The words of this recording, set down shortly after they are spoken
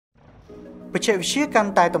បច្ចេកវិទ្យាកា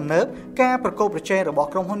ន់តែទំនើបការប្រកបប្រជែងរបស់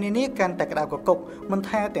ក្រុមហ៊ុននានាកាន់តែក្តៅគគុកមិន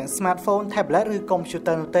ថាទាំង smartphone tablet ឬ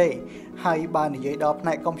computer នោះទេហើយបើនិយាយដល់ផ្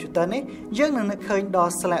នែក computer នេះយើងនឹងនឹកឃើញដ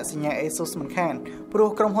ល់ស្លាកសញ្ញា ASUS មិនខានព្រោះ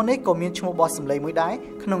ក្រុមហ៊ុននេះក៏មានឈ្មោះបោះសម្លេងមួយដែរ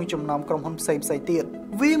ក្នុងចំណោមក្រុមហ៊ុនផ្សេងៗទៀត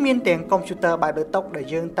វាមានទាំង computer បែបលើតុដែល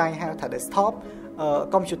យើងតែងហៅថា desktop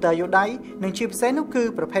computer យូរដៃនិងជាពិសេសនោះគឺ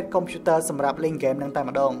ប្រភេទ computer សម្រាប់លេង game នឹងតែ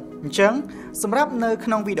ម្ដងអញ្ចឹងសម្រាប់នៅក្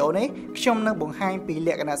នុងវីដេអូនេះខ្ញុំនឹងបង្ហាញពីល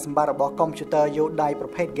ក្ខណៈសម្បត្តិរបស់ computer យូរដៃប្រ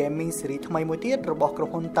ភេទ gaming series ថ្មីមួយទៀតរបស់ក្រុម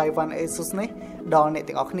ហ៊ុន Taiwan ASUS នេះដល់អ្នក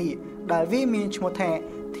ទាំងអស់គ្នាដែលវាមានឈ្មោះថា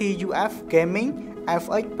TUF Gaming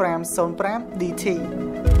FX505DT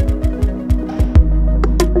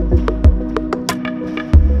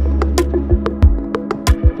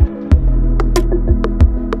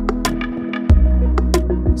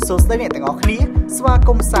សួស្តីអ្នកទាំងអស់គ្នាស្វាគ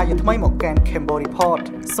មន៍សាជាថ្មីមកកាន់ Cambo Report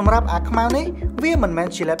សម្រាប់អាខ្មៅនេះវាមិនមែន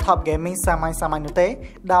ជា laptop gaming សាមញ្ញនោះទេ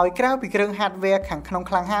ដោយក្រៅពីគ្រឿង hardware ខាងក្នុង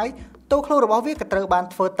ខ្លាំងហើយតួខ្លួនរបស់វាក៏ត្រូវបាន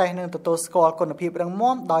ធ្វើតេស្តនិងទទួលស្គាល់គុណភាពរឹង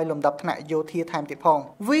មាំដោយលំដាប់ថ្នាក់យោធាថែមទៀតផង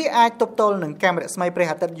វាអាចទប់ទល់នឹងកាំរស្មីព្រះ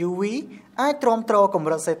អាទិត្យ UV អាចទ្រាំទ្រកម្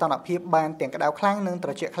រិតសីតុណ្ហភាពបានទាំងក្តៅខ្លាំងនិងត្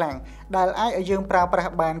រជាក់ខ្លាំងដែលអាចឲ្យយើងប្រើប្រា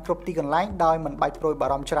ស់បានគ្រប់ទីកន្លែងដោយមិនបាច់ព្រួយបា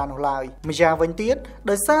រម្ភច្រើននោះឡើយម្យ៉ាងវិញទៀត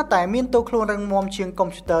ដោយសារតែមានតួខ្លួនរឹងមាំជាងកុំ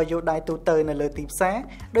ព្យូទ័រយូរដៃទូទៅនៅលើទីផ្សារ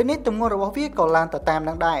ដោយនេះទម្ងន់របស់វាក៏ឡើងទៅតាម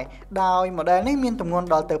នឹងដែរដោយ model នេះមានទម្ងន់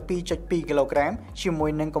ដល់ទៅ 2.2 គីឡូក្រាមជាមួ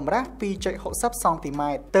យនឹងកម្រាស់ 2.60 សង់ទី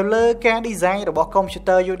ម៉ែត្រទៅលើការ design របស់កុំព្យូ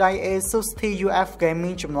ទ័រយូរដៃ ASUS TUF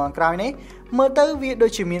Gaming ចំនួនក្រោយនេះមើលទៅវាដូ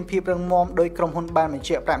ចជាមានភាពរឹងមាំដោយក្រុមហ៊ុនបានបញ្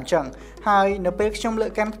ជាក់ប្រាប់អញ្ចឹងហើយនៅពេលខ្ញុំលើ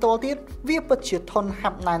កកាន់ផ្ទាល់ទៀតវាពិតជាធន់ហា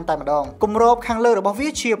ប់ណែនតែម្ដងគម្របខាងលើរបស់វា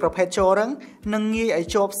ជាប្រភេទជ័ររឹងនិងងាយឲ្យ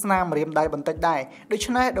ជាប់ស្នាមម្រាមដៃបន្តិចដែរដូ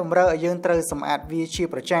ច្នេះតម្រូវឲ្យយើងត្រូវសម្អាតវាជា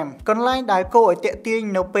ប្រចាំកន្លែងដែលគួរឲ្យទាក់ទាញ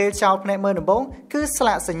នៅពេលចោលភ្នែកមើលដំបូងគឺស្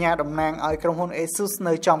លាកសញ្ញាតំណាងឲ្យក្រុមហ៊ុន ASUS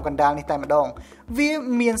នៅចំកណ្ដាលនេះតែម្ដងវា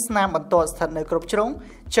មានស្នាមបន្ទាត់ស្ថិតនៅគ្រប់ជ្រុង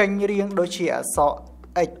ចេញរាងដូចជាអក្សរ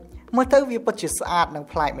Xមើលទៅវាពិតជាស្អាតនិង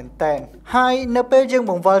ប្លែកមែនទែនហើយនៅពេលយើង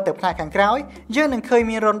បង្វិលទៅផ្នែកខាងក្រោយយើងនឹងឃើញ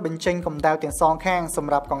មានរន្ធបញ្ចេញកម្ដៅទាំងសងខាងស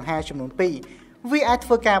ម្រាប់កង្ហារចំនួន2វាអាចធ្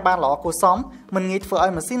វើការបានល្អគួរសមមិនងាយធ្វើឲ្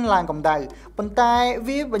យម៉ាស៊ីនឡើងកម្ដៅប៉ុន្តែ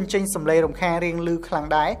វាបញ្ចេញសំឡេងរំខានរៀងលឺខ្លាំង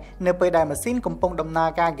ដែរនៅពេលដែលម៉ាស៊ីនកំពុងដំណើរ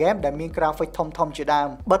ការហ្គេមដែលមាន graphic ធំៗជាដើម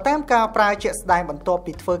បើតាមការប្រើជាក់ស្ដែងបន្ទាប់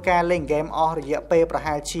ពីធ្វើការលេងហ្គេមអស់រយៈពេលប្រ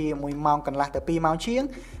ហែលជា1ម៉ោងកន្លះទៅ2ម៉ោងជាង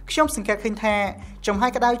ខ្ញុំសង្កេតឃើញថាចំហា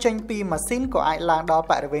យក្តៅចេញពីម៉ាស៊ីនក៏អាចឡើងដល់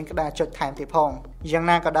បរិវេណក្តារចុចថែមទៀតផងយ៉ាង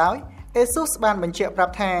ណាក៏ដោយASUS បានបញ្ជាក់ប្រា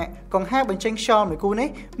ប់ថាកង្ហារបញ្ចេញខ្យល់មួយគូនេះ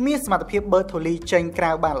មានសមត្ថភាពបឺតធូលីចេញក្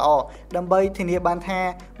រៅបានល្អដើម្បីធានាបានថា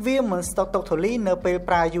វាមិនស្តុកទុកធូលីនៅពេល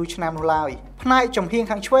ប្រើយូរឆ្នាំនោះឡើយផ្នែកចំហៀង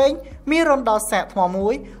ខាងឆ្វេងមានរន្ធដោតសាកថ្មមួ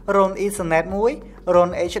យរន្ធ Ethernet មួយរ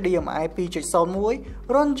ន្ធ HDMI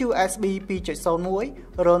 2.01 រន្ធ USB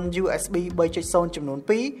 2.01 រន្ធ USB 3.0 ចំនួន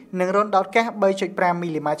2និងរន្ធដោតកាស 3.5 មី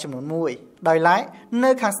លីម៉ែត្រចំនួន1ដោយឡែកនៅ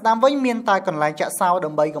ខាងស្ដាំវិញមានតែកន្លែងចាក់សោដើ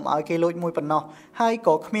ម្បីកុំឲ្យគេលួចមួយប៉ុណ្ណោះហើយ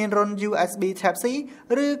ក៏គ្មានរន្ធ USB Type-C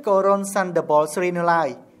ឬក៏រន្ធ Thunderbolt 3នៅឡើយ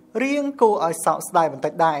រៀងគួរឲ្យសោកស្ដាយបន្តិ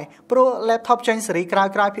ចដែរព្រោះ laptop ចេញស៊េរីក្រោយ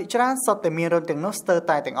ៗភាគច្រើនសុទ្ធតែមានរន្ធទាំងនោះស្ទើរ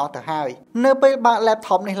តែទាំងអស់ទៅហើយនៅពេលបើក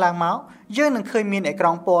laptop នេះឡើងមកយើងនឹងឃើញមានអេក្រ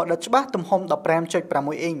ង់ពណ៌ដិតច្បាស់ទំហំ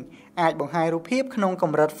 15.6 អ៊ីងអាចបង្ហាញរូបភាពក្នុងក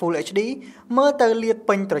ម្រិត Full HD មើលទៅលាត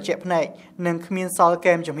ពេញត្រជាក់ភ្នែកនិងគ្មានសល់ហ្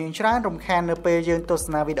គេមចំហៀងច្រើនរំខាននៅពេលយើងទស្ស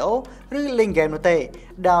នាវីដេអូឬលេងហ្គេមនោះទេ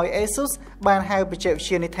ដោយ ASUS បានហៅបច្ចេកវិទ្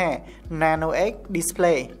យានេះថា Nano X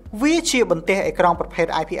Display វាជាបន្ទះអេក្រង់ប្រភេទ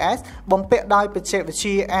IPS បំពាក់ដោយបច្ចេកវិទ្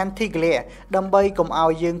យា Anti-glare ដើម្បីកុំឲ្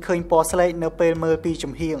យយើងឃើញពណ៌ស្លេកនៅពេលមើលពី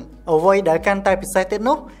ចំហៀងអ្វីដែលកាន់តែពិសេសទៀត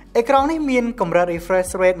នោះអេក្រង់នេះមានកម្រិត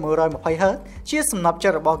refresh rate 120Hz ជាសំណព្វចិ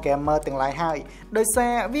ត្តរបស់ gamer ទាំងឡាយហើយដោយសា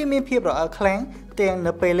រវាមានភាពរអិលខ្លាំងទាំង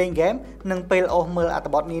នៅពេលលេង game និងពេលអូសមើលអត្ថ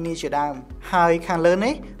បទនានាជាដើមហើយខាងលើ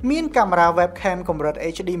នេះមានកាមេរ៉ា webcam កម្រិត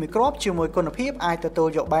HD មួយគ្រាប់ជាមួយគុណភាពអាចទទួល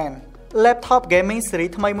យកបាន laptop gaming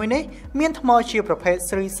series ថ្មីមួយនេះមានថ្មជាប្រភេទ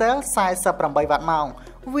 3 cell 48 វ៉ាត់ម៉ោង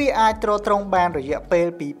វាអាចទ្រទ្រង់បានរយៈពេល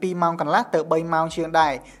ពី2ម៉ោងកន្លះទៅ3ម៉ោងជាងដែ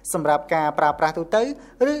រសម្រាប់ការប្រើប្រាស់ទូទៅ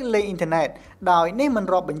ឬលេងអ៊ីនធឺណិតដោយនេះមិន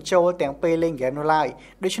រាប់បញ្ចូលទាំងពេលលេងហ្គេមនោះឡើយ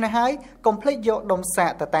ដូច្នេះហើយកុំភ្លេចយកដុំសា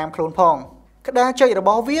កទៅតាមខ្លួនផងក្តារចុចរប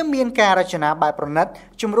ស់វាមានការរចនាបែបប្រណិត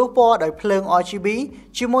ជំរុះពណ៌ដោយភ្លើង RGB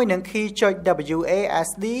ជាមួយនឹង key ចុច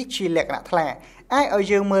WASD ជាលក្ខណៈថ្លាអាចឲ្យ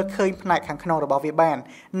យើងមើលឃើញផ្នែកខាងក្នុងរបស់វាបាន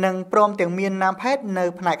និងព្រមទាំងមាន numpad នៅ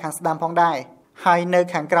ផ្នែកខាងស្ដាំផងដែរហើយនៅ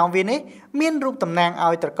ខាងក្រោមវានេះមានរូបតំណាង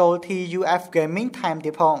ឲ្យត្រកូល TUF Gaming ថែម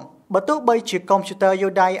ទៀតផងបើទោះបីជាកុំព្យូទ័រយូ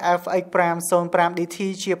ដៃ FX505DT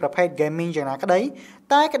ជាប្រភេទ gaming យ៉ាងណាក្តី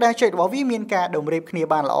តែក្តារចុចរបស់វាមានការតម្រៀបគ្នា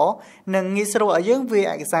បានល្អនិងងាយស្រួលឲ្យយើងវាយ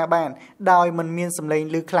ឯកសារបានដោយមិនមានសំឡេង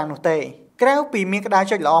ឮខ្លាំងនោះទេក្រៅពីមានក្តារ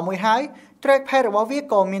ចុចល្អមួយហើយ trackpad របស់វា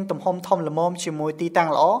ក៏មានទំហំធំល្មមជាមួយទីតាំង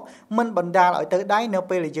ល្អមិនបណ្ដាលឲ្យទៅដៃនៅ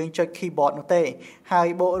ពេលដែលយើងចុច keyboard នោះទេហើយ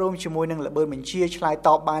បូករួមជាមួយនឹងល្បឿនបញ្ជាឆ្លើយត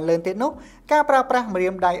បបានលឿនទៀតនោះការប្រើប្រាស់ម្រា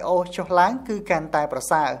មដៃអូសចុះឡើងគឺកាន់តែប្រ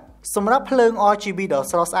សើរសម្រាប់ភ្លើង RGB ដ៏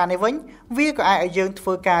ស្រស់ស្អាតនេះវិញវាក៏អាចឲ្យយើងធ្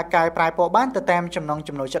វើការកែប្រែពណ៌បានទៅតាមចំណង់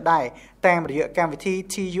ចំណូលចិត្តដែរតាមរយៈកម្មវិធី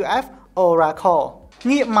TUF Oracle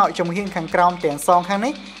ងាកមកចំហៀងខាងក្រោមទាំងសងខាង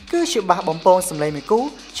នេះគឺជាបាសបំពងសំឡេងមួយគូ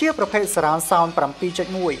ជាប្រភេទ Surround Sound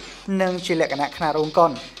 7.1 និងជាលក្ខណៈខ្នាតរោងកុ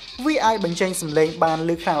នវាអាចបញ្ចេញសំឡេងបាន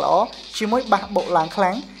លឺខ្លាំងល្អជាមួយបាសបុកឡើងខ្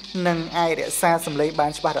លាំងនិងអាចរក្សាសំឡេងបា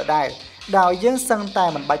នច្បាស់ដដែលដោយយើងសឹងតែ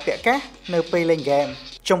មិនបាច់ពាក់កាសនៅពេលលេងហ្គេម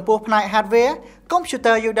ចំពោះផ្នែក hardware កុំព្យូ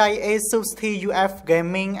ទ័រយូដៃ ASUS TUF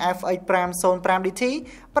Gaming FX505DT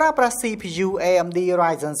ប្រើប្រាស់ CPU AMD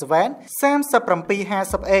Ryzen 7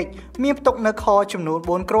 3750H មានផ្ទុកនៅ core ចំនួន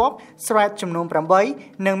4គ្រាប់ thread ចំនួន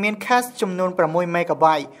8និងមាន cache ចំនួន6 MB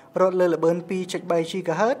រត់លើល្បឿន 2.3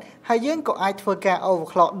 GHz ហើយយើងក៏អាចធ្វើការ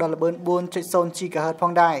overclock ដល់ល្បឿន 4.0 GHz ផ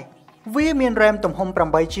ងដែរវាមាន RAM ទំហំ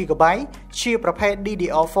 8GB ជាប្រភេទ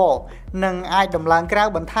DDR4 និងអាចដំឡើងក្រៅ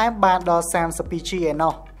បន្ថែមបានដល់ 32GB ឯ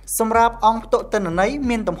ណោះសម្រាប់អង្គផ្ទុកទិន្នន័យ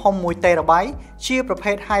មានទំហំ 1TB ជាប្រ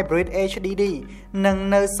ភេទ Hybrid HDD និង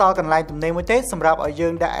នៅសល់កន្លែងទំនេរមួយទេសម្រាប់ឲ្យយើ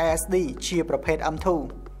ងដាក់ SSD ជាប្រភេទ M2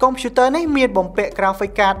 កុំព្យូទ័រនេះមានបំពាក់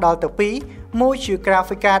Graphic Card ដល់ទៅ2មួយជា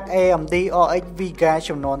Graphic Card AMD RX Vega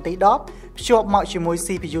ចំនួនទី10ភ្ជាប់មកជាមួយ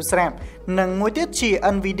CPU ស្រាប់និងមួយទៀតជា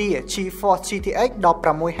NVIDIA GeForce GTX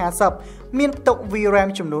 1650មានផ្ទុក VRAM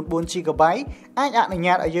ចំនួន 4GB អាចអនុញ្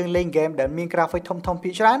ញាតឲ្យយើងលេងហ្គេមដែលមាន graphic ធំៗភា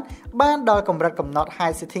គច្រើនបានដល់កម្រិតកំណត់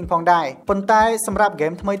high setting ផងដែរប៉ុន្តែសម្រាប់ហ្គេ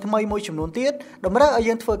មថ្មីៗមួយចំនួនទៀតតម្រូវឲ្យ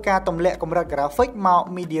យើងធ្វើការទម្លាក់កម្រិត graphic មក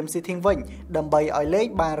medium setting វិញដើម្បីឲ្យលេង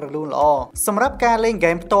បានរលូនល្អសម្រាប់ការលេងហ្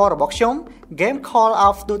គេមផ្ទាល់របស់ខ្ញុំ Game Call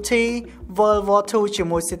of Duty World War 2 ជា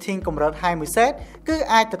មួយ setting កម្រិត high មួយ set គឺ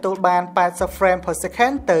អាចទទួលបាន80 frame per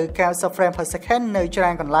second ទៅ90 frame per second នៅច្រើ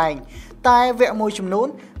នកន្លែងតែវគ្គមួយចំនួន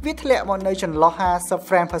វាធ្លាក់មកនៅចន្លោះ50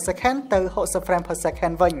 frame per second ទៅ60 frame per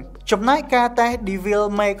second វិញចំណែកការតេស្ត Devil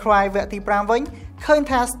May Cry វគ្គទី5វិញឃើញ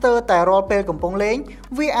ថាស្ទើរតែរាល់ពេលកំពុងលេង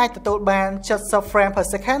វាអាចទទួលបាន70 frame per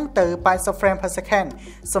second ទៅ80 frame per second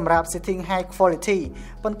សម្រាប់ setting high quality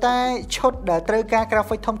ប៉ុន្តែឈុតដែលត្រូវការ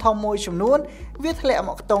graphic ធំៗមួយចំនួនវាធ្លាក់ម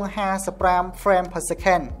កខ្ទង់55 frame per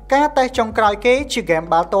second ការតេស្តចុងក្រោយគេជា game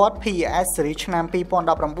បាល់ទាត់ PS Series ឆ្នាំ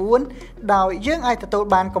2019ដោយយើងអាចទទួល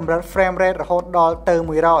បានកម្រិត frame rate រហូតដល់ទៅ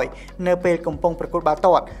100នៅពេលកំពុងប្រកួតបាល់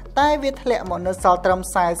ទាត់តែវាធ្លាក់មកនៅសល់ត្រឹម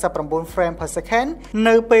49 frame per second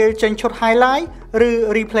នៅពេលចេញឈុត highlight ឬ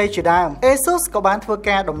replay ជាដើម ASUS ក៏បានធ្វើ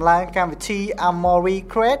ការដំឡើងកម្មវិធី Armory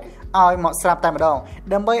Crate ឲ្យមកស្រាប់តែម្ដង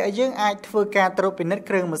ដើម្បីឲ្យយើងអាចធ្វើការត្រួតពិនិត្យ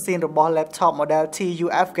គ្រឿងម៉ាស៊ីនរបស់ laptop model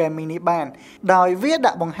TUF Gaming នេះបានដោយវា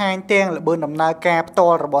ដាក់បង្ហាញទាំងល្បឿនដំណើរការផ្ទា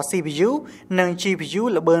ល់របស់ CPU និង GPU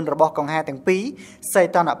ល្បឿនរបស់កង្ហារទាំងពីរសី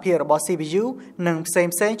តុណ្ហភាពរបស់ CPU និងផ្សេង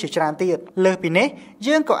ៗជាច្រើនទៀតលើសពីនេះ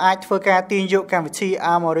យើងក៏អាចធ្វើការទាញយកកម្មវិធី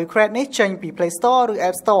Armory Crate នេះចេញពី Play Store ឬ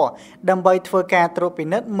App Store ដើម្បីធ្វើការត្រួតពិ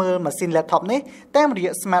និត្យមើលម៉ាស៊ីន laptop នេះតាមរ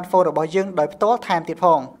យៈ smartphone របស់យើងដោយផ្ទាល់ថែមទៀតផ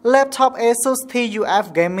ង laptop ASUS TUF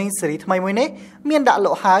Gamingសេរីថ្មីមួយនេះមានដាក់ល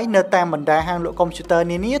ក់ហើយនៅតាមបណ្ដាហាងលក់កុំព្យូទ័រ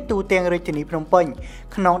នានាទូទាំងរាជធានីភ្នំពេញ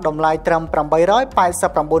ក្នុងតម្លៃត្រឹម$889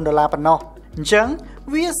ប៉ុណ្ណោះអញ្ចឹង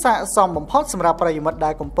វាស័ក្តិសមបំផុតសម្រាប់ប្រិយមិត្តដែ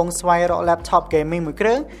លកំពុងស្វែងរក laptop gaming មួយគ្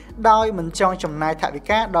រឿងដោយមិនចង់ចំណាយថវិ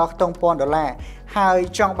កាដល់ខ្ទង់$1000ហើយ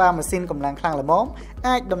ចង់បានម៉ាស៊ីនកម្លាំងខ្លាំងល្មម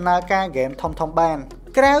អាចដំណើរការហ្គេមធំៗបាន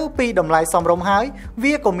ក្រៅពីតម្លៃសមរម្យហើយ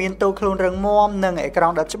វាក៏មានទូខ្លួនរឹងមាំនិងអេក្រ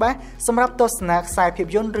ង់ដិតច្បាស់សម្រាប់ទស្សនាខ្សែភាព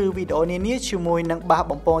យន្តឬវីដេអូនានាជាមួយនឹងបាស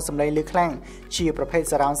បំពងសំឡេងឮខ្លាំងជាប្រភេទ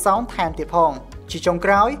Surround Sound ថែមទៀតផងជាចុង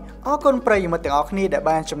ក្រោយអរគុណប្រិយមិត្តទាំងអស់គ្នាដែល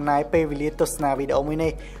បានចំណាយពេលវេលាទស្សនាវីដេអូមួយ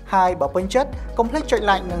នេះហើយបើពេញចិត្តកុំភ្លេចចុច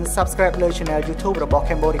like និង subscribe លើ Channel YouTube របស់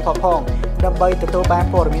Cambo ផងដើម្បីទទួលបាន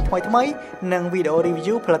ព័ត៌មានថ្មីៗនិងវីដេអូ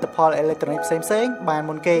review ផលិតផលអេឡិចត្រូនិកផ្សេងៗបាន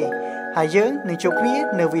មុនគេហើយយើងនឹងជួបគ្នា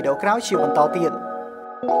នៅវីដេអូក្រោយជាបន្តទៀត